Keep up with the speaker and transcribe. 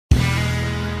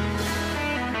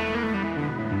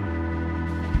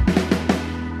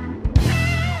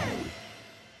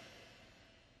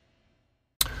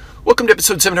Welcome to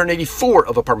episode 784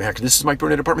 of Apartment Hacker. This is Mike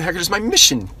Burnett, Apartment Hacker. It is my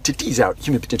mission to tease out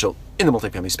human potential in the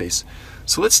multifamily space.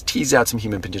 So let's tease out some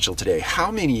human potential today.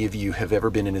 How many of you have ever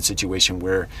been in a situation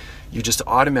where you just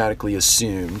automatically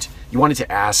assumed, you wanted to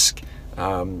ask,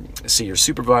 say your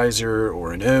supervisor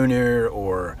or an owner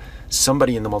or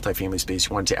somebody in the multifamily space,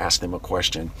 you wanted to ask them a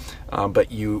question,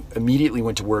 but you immediately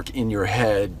went to work in your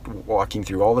head, walking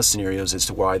through all the scenarios as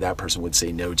to why that person would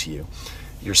say no to you.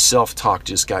 Your self-talk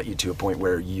just got you to a point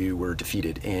where you were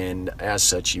defeated, and as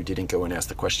such, you didn't go and ask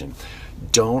the question.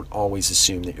 Don't always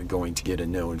assume that you're going to get a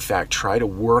no. In fact, try to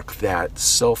work that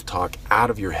self-talk out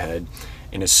of your head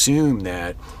and assume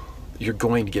that you're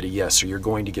going to get a yes, or you're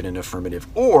going to get an affirmative,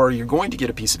 or you're going to get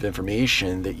a piece of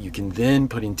information that you can then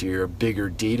put into your bigger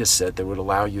data set that would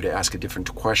allow you to ask a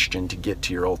different question to get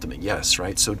to your ultimate yes,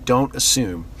 right? So don't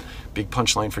assume, big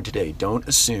punchline for today, don't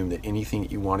assume that anything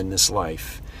that you want in this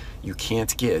life you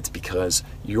can't get because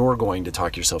you're going to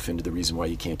talk yourself into the reason why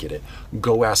you can't get it.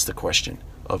 Go ask the question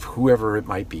of whoever it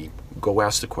might be. Go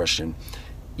ask the question.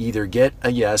 Either get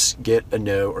a yes, get a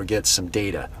no, or get some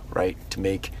data, right, to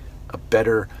make a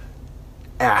better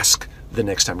ask the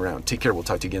next time around. Take care. We'll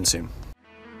talk to you again soon.